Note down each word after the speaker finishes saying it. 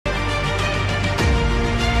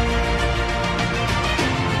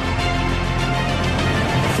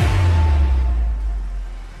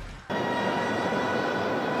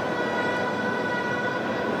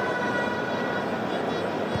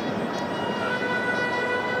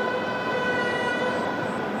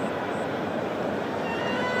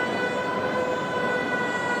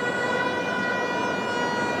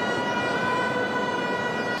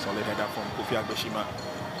Fiagbeshima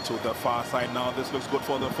to the far side now. This looks good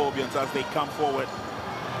for the Phobians as they come forward.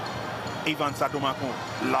 Ivan Sadumaku,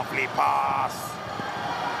 lovely pass.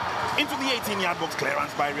 Into the 18-yard box,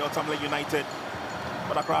 clearance by Real Tamale United.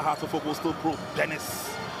 But Accra Hearts of Oak will still prove.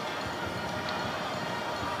 Dennis.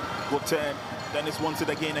 Good turn. Dennis wants it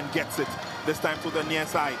again and gets it. This time to the near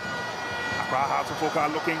side. Accra Hearts of Oak are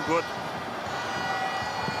looking good.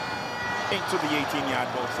 Into the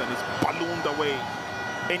 18-yard box and it's ballooned away.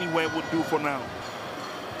 Anywhere would do for now.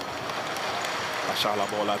 Kashala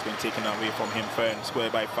ball has been taken away from him fair and square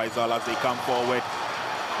by Faisal as they come forward.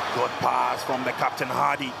 Good pass from the captain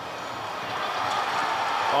Hardy.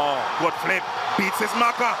 Oh, good flip. Beats his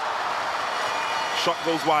marker. Shot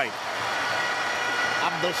goes wide.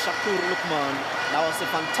 Abdul Shakur Lukman. That was a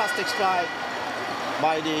fantastic strike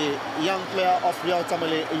by the young player of Real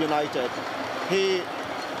Tamale United. He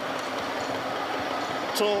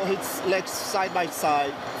throws his legs side by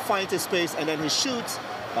side, finds a space, and then he shoots,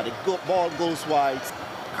 but the ball goes wide.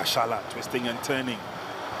 Kashala twisting and turning.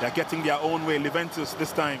 They're getting their own way. Leventus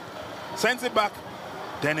this time sends it back.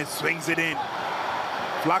 Dennis swings it in.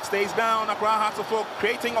 Flag stays down. Accra Hearts of Oak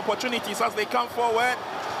creating opportunities as they come forward,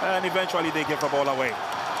 and eventually they give the ball away. It's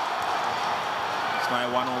now a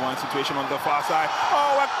one-on-one situation on the far side.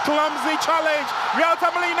 Oh, a clumsy challenge. Real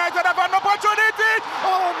Tamale United have an opportunity.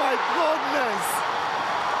 Oh my goodness.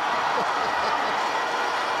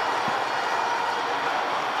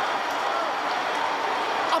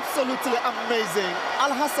 Absolutely amazing.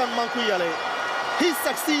 Al-Hassan Mankuyale, he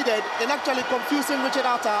succeeded in actually confusing Richard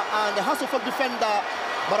Atta and the Hearts of Oak defender.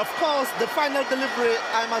 But of course, the final delivery,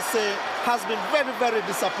 I must say, has been very, very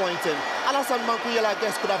disappointing. Al-Hassan Mankuyale, I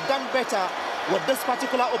guess, could have done better with this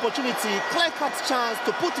particular opportunity. Clear-cut chance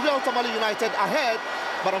to put Real Tamale United ahead.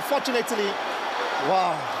 But unfortunately,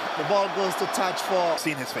 wow, the ball goes to touch for...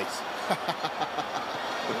 Seen his face.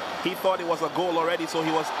 He thought it was a goal already, so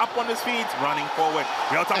he was up on his feet, running forward.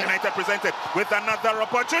 Real Tamale United presented with another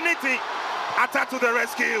opportunity. Atta to the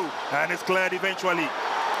rescue, and it's cleared eventually.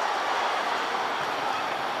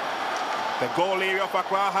 The goal area of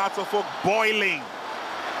Accra Hearts of Oak boiling.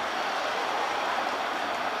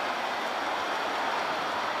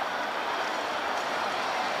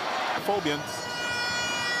 Phobians.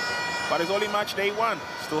 But it's only match day one.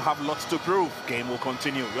 Still have lots to prove. Game will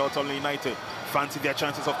continue. Real Tamale United fancy their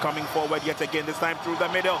chances of coming forward yet again, this time through the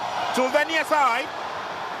middle. To the near side.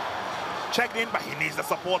 Checked in, but he needs the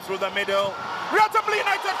support through the middle. Real Tamale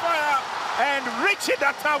United fire. And Richard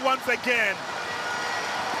Atta once again.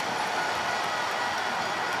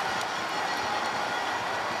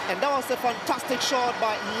 And that was a fantastic shot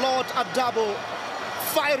by Lord Adabo,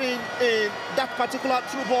 firing in that particular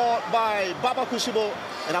through ball by Baba Kushibo.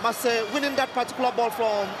 And I must say, winning that particular ball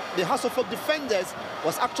from the Hearts of Oak defenders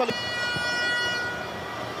was actually...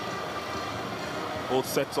 Both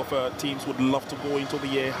sets of teams would love to go into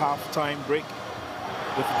the half-time break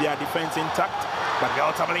with their defense intact. But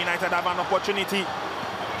Real Tamale United have an opportunity.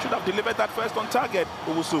 Should have delivered that first on target,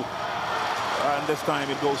 Owusu. And this time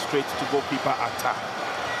it goes straight to goalkeeper Atta.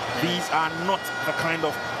 These are not the kind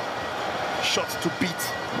of shots to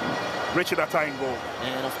beat Richard Atta in goal.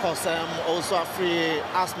 And of course, Owusu Afriyie,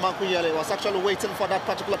 as Mankuyale, was actually waiting for that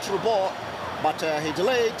particular through ball, but he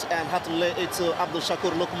delayed and had to lay it to Abdul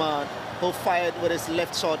Shakur Lukman, who fired with his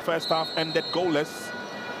left shot. First half ended goalless.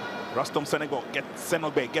 Rustom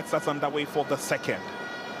Senogbe gets us underway for the second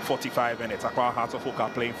 45 minutes. Accra Hearts of Oak are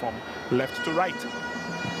playing from left to right.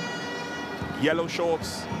 Yellow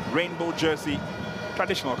shorts, rainbow jersey,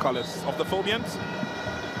 traditional colors of the Phobians.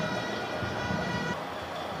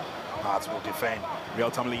 Hearts will defend.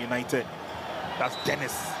 Real Tamale United. That's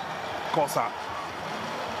Dennis Kosa.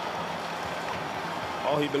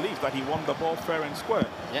 Oh, he believes that he won the ball fair and square.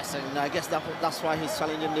 Yes, and I guess that's why he's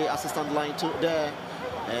challenging the assistant line to there.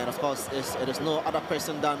 And of course, it is no other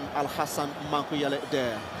person than Al-Hassan Mankuyale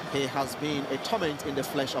there. He has been a torment in the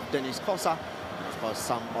flesh of Dennis Kosa, and of course,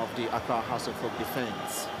 some of the Accra Hearts of Oak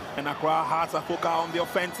defense. And Accra Hearts of Oak are on the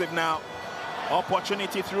offensive now.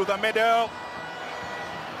 Opportunity through the middle.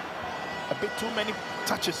 A bit too many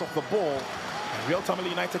touches of the ball. And Real Tamale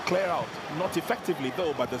United clear out. Not effectively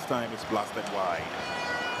though, but this time it's blasted wide.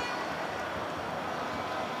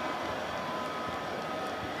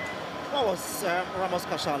 What was Ramos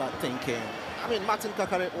Kashala thinking? I mean, Martin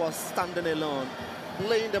Kakare was standing alone.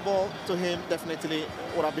 Laying the ball to him definitely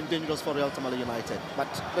would have been dangerous for Real Tamale United, but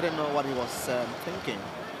they didn't know what he was thinking.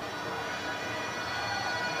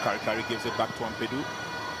 Kari gives it back to Ampedu.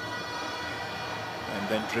 And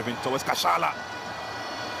then driven towards Kashala.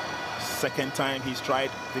 Second time he's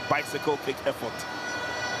tried the bicycle kick effort.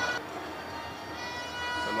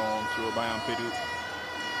 It's a long throw by Ampedu.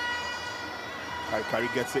 Kari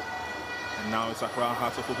gets it. And now it's Accra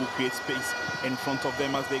Hearts of Oak who creates space in front of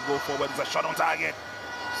them as they go forward. It's a shot on target.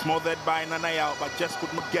 Smothered by Nanaya, but just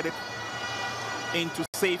could not get it into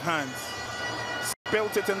safe hands.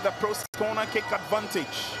 Spilt it in the process. Corner kick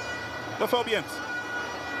advantage. The Phobians.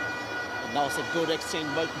 And that was a good exchange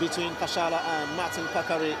between Kashala and Martin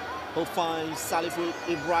Kakari, who finds Salifu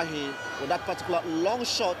Ibrahim with that particular long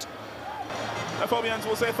shot. The Phobians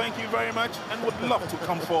will say thank you very much and would love to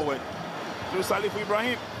come forward to Salifu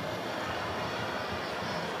Ibrahim.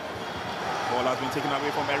 Ball has been taken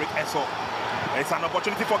away from Eric Esso. It's an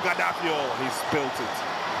opportunity for Gaddafi. He spilt it.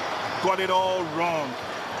 Got it all wrong.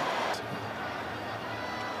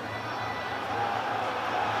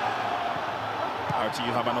 RT,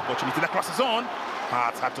 you have an opportunity. The cross is on.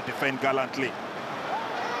 Hearts had to defend gallantly.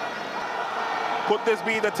 Could this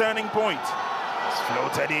be the turning point? It's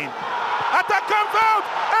floated in. Attack comes out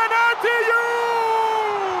and RTU!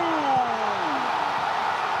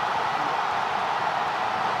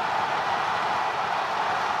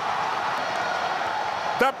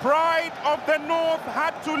 The pride of the North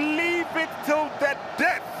had to leave it till the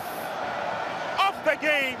death of the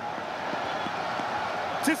game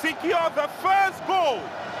to secure the first goal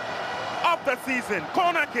of the season.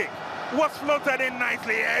 Corner kick was floated in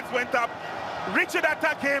nicely. Heads went up. Richard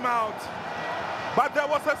Atta came out. But there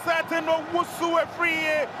was a certain Owusu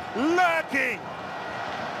Afriyie lurking.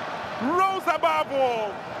 Rose above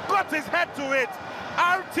all, got his head to it.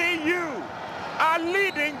 RTU are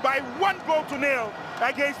leading by 1-0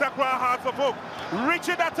 against Accra Hearts of Oak.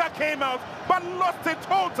 Richard Atta came out, but lost it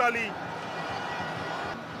totally.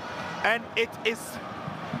 And it is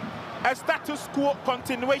a status quo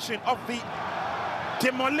continuation of the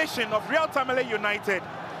demolition of Real Tamale United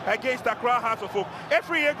against Accra Hearts of Oak.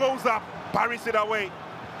 Afriyie goes up, parries it away.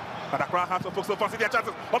 But Accra Hearts of Oak so fancy their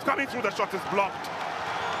chances of coming through. The shot is blocked.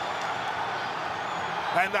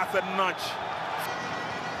 And that's a nudge.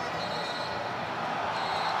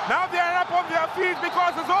 Now they are up on their feet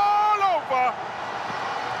because it's all over.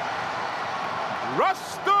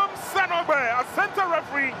 Rustum Sanobe, a center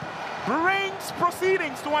referee, brings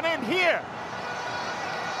proceedings to an end here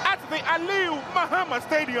at the Aliyu Mahama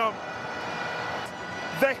Stadium.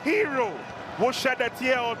 The hero will shed a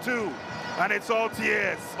tear or two, and it's all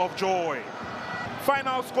tears of joy.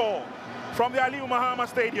 Final score from the Aliyu Mahama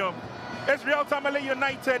Stadium is Real Tamale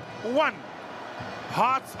United 1,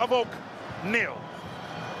 Hearts of Oak 0.